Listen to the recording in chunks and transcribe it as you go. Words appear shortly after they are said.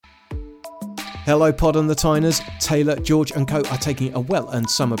Hello Pod on the Tiners. Taylor, George and co are taking a well-earned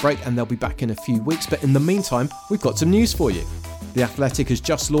summer break and they'll be back in a few weeks, but in the meantime, we've got some news for you. The Athletic has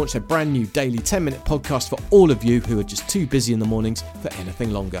just launched a brand new daily 10-minute podcast for all of you who are just too busy in the mornings for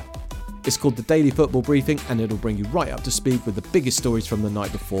anything longer. It's called the Daily Football Briefing and it'll bring you right up to speed with the biggest stories from the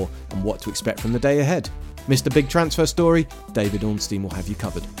night before and what to expect from the day ahead. Mr. Big Transfer Story, David Ornstein will have you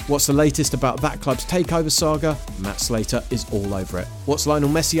covered. What's the latest about that club's takeover saga? Matt Slater is all over it. What's Lionel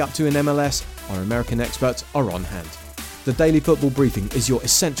Messi up to in MLS? Our American experts are on hand. The Daily Football Briefing is your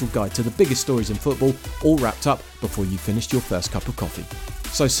essential guide to the biggest stories in football, all wrapped up before you finished your first cup of coffee.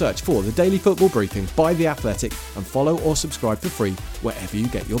 So search for the Daily Football Briefing by The Athletic and follow or subscribe for free wherever you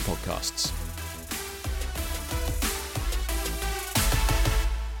get your podcasts.